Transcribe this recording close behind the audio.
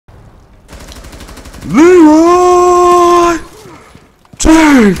Leeroy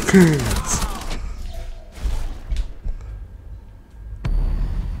Jenkins.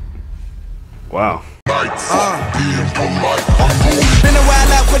 Wow. Been a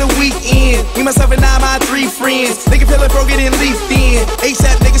while out for the weekend. Me, myself, and my 3 friends. Nigga feel like broke it and leafed in.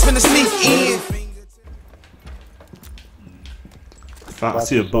 ASAP niggas finna sneak in. I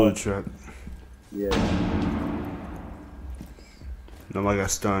see a bullet trap. Yeah. Nobody got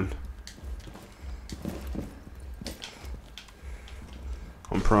stunned.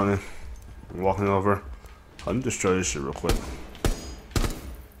 I'm proning. I'm walking over. Let me destroy this shit real quick.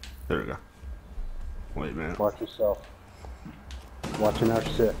 There we go. Wait, man. Watch yourself. Watching our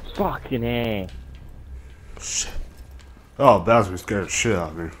shit. Fucking A. Shit. Oh, Bowser scared the shit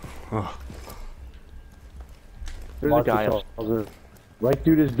out of me. Oh. There's Watch a guy yourself, Bowser. Right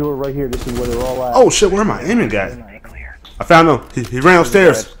through this door right here. This is where they're all at. Oh shit, where am I aiming at? I found him. He ran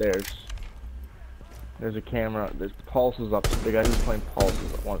upstairs. Upstairs. There's a camera. There's pulses up. The guy who's playing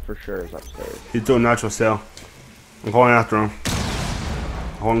pulses, one for sure, is upstairs. He's doing natural cell. I'm going after him.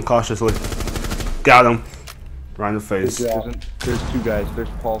 Holding cautiously. Got him. Right in the face. There's 2 guys. There's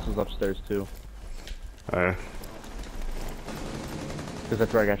pulses upstairs too. Alright. Because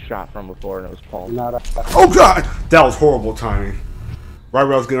that's where I got shot from before, and it was pulse. Oh god! That was horrible timing. Right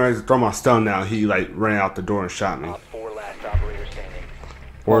where I was getting ready to throw my stun now, he like ran out the door and shot me. 4 last operators standing.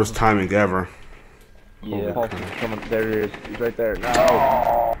 Worst timing ever. Yeah. Pulse is coming. There he is. He's right there.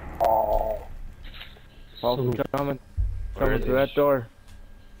 No. Pulse is coming. Coming through that door.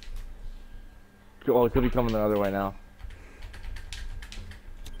 Well, it could be coming the other way now.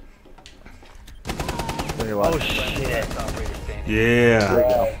 Oh shit.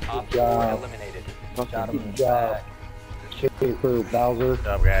 Yeah. Good job. Eliminated. Good job. Came through, Bowser. Good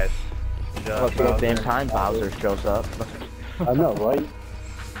job, guys. Good job, At the same time, Bowser shows up. I know, right?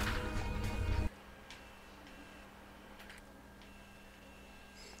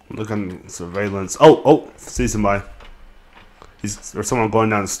 Looking surveillance. Oh, see somebody. There's someone going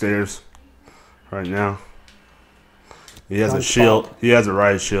down the stairs right now. He has a shield. He has a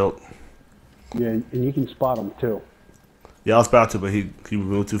riot shield. Yeah, and you can spot them too. Yeah, I was about to, but he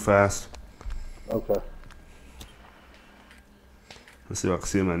moved too fast. Okay. Let's see if I can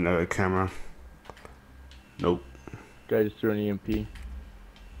see him in another camera. Nope. Guy just threw an EMP.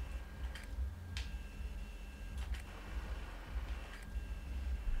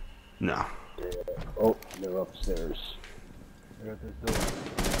 No. Oh, they're upstairs.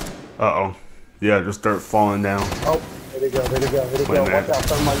 Uh-oh. Yeah, just start falling down. Oh, there they go, there they go, there they Wait a go. minute. Watch out,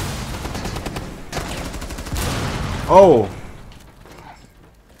 somebody. Oh!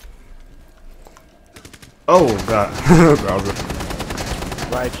 Oh, God. Bowser.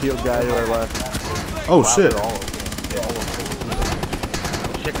 Right shield guy to our left. Oh, shit.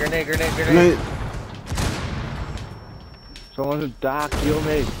 Shit, grenade. Grenade. Someone's Doc, heal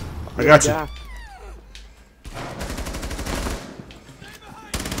me. I got you. Doc.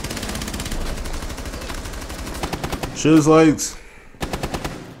 Shoot his legs.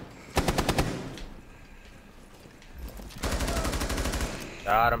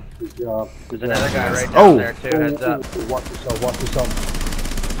 Got him. Good job. There's another guy right down there too. Oh, Heads up. Watch yourself, watch yourself.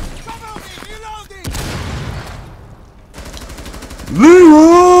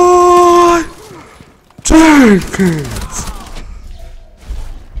 Leeroy Jenkins.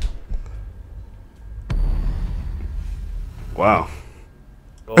 Wow.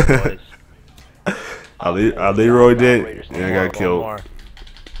 Go boys. Leeroy did. Yeah, I got killed.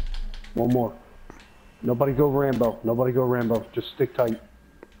 One more. Nobody go Rambo. Nobody go Rambo. Just stick tight.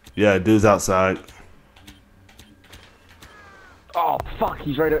 Yeah, dude's outside. Oh, fuck,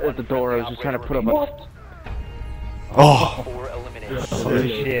 he's right at the door. I was just trying to put up a... Oh. 4 eliminated. Oh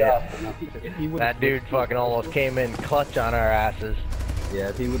shit. That dude fucking almost came in clutch on our asses. Yeah,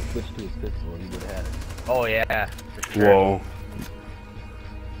 if he would switch to his pistol, he would have had it. Oh yeah. For sure. Whoa.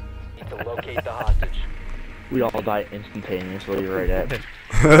 To locate the hostage. We all die instantaneously right at the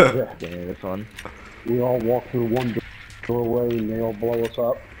beginning of this one. We all walk through one doorway and they all blow us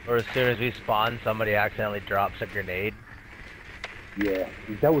up. Or as soon as we spawn, somebody accidentally drops a grenade. Yeah,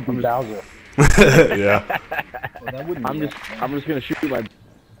 that would be Bowser. Yeah. Well, that wouldn't I'm just gonna shoot my...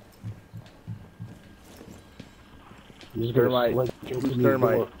 Just Thermite.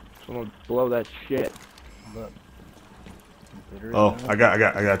 thermite. Someone blow that shit. Oh, I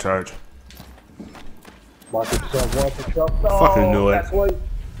got charge. Watch yourself, watch yourself. Fucking knew it. That's why.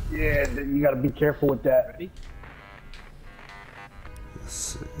 Yeah, you gotta be careful with that. Let's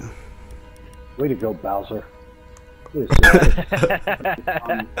see. Way to go, Bowser. Yeah,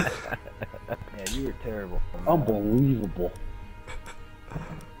 you were terrible. Unbelievable.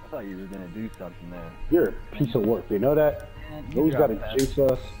 thought you were gonna do something there. You're a piece of work. You know that? Man, You always gotta jinx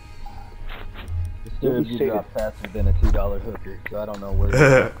us. Dude, you dropped faster than a $2 hooker, so I don't know where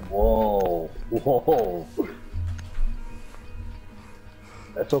you're Whoa. Whoa.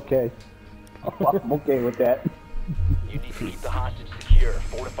 That's okay. I'm okay with that. You need to keep the hostage secure.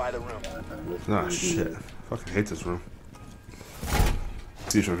 Fortify the room. Oh shit. Fucking hate this room.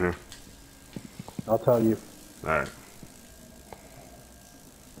 See from here. I'll tell you. Alright.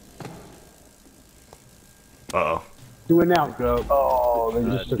 Uh-oh. Do it now. Go. Oh,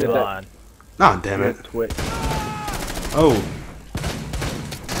 they just took Come it. on. Ah, damn it. Twitch. Oh.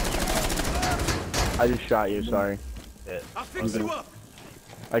 I just shot you, sorry. I'll fix you up.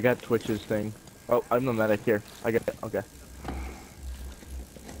 I got Twitch's thing. Oh, I'm the medic here. I get it. Okay.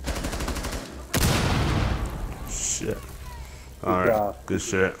 Shit. Alright. job. Good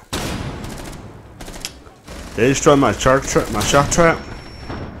shit. They destroyed my shock trap.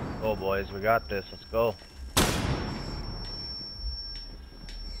 Go, boys. We got this. Let's go.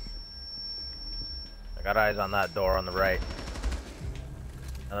 I got eyes on that door on the right.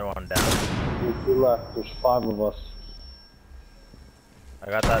 Another one down. Two left. There's 5 of us. I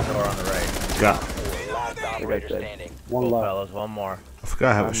got that door on the right. God. Last operator standing. One Go, left. fellas. One more. I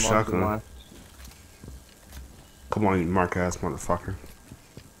forgot I have a I'm shotgun. marking Come on, you mark ass motherfucker.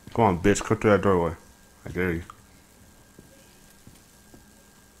 Come on, bitch. Come through that doorway. I dare you.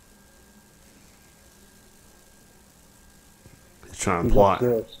 He's trying to He's plot.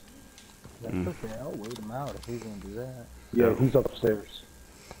 upstairs. That's okay, I'll wait him out if he's gonna do that. Yeah, he's upstairs.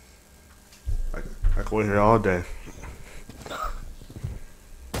 I can wait here all day.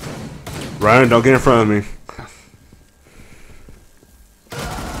 Ryan, don't get in front of me.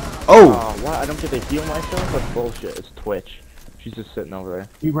 Oh! Oh, what? I don't get to heal myself? That's bullshit. It's Twitch. She's just sitting over there.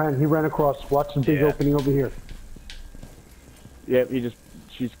 He ran across. Watch the big Yeah. opening over here. Yep,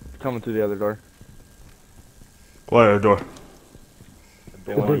 she's coming through the other door. What other door? The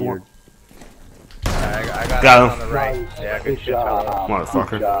big one one. I got Got eyes him. on the right. Nice. Yeah, good Good shit, job. fellas. Motherfucker.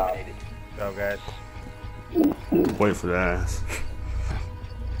 Good job. Go, guys. Wait for the ass.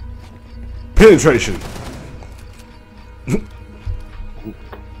 Penetration!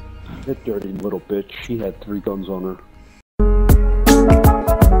 That dirty little bitch. She had 3 guns on her.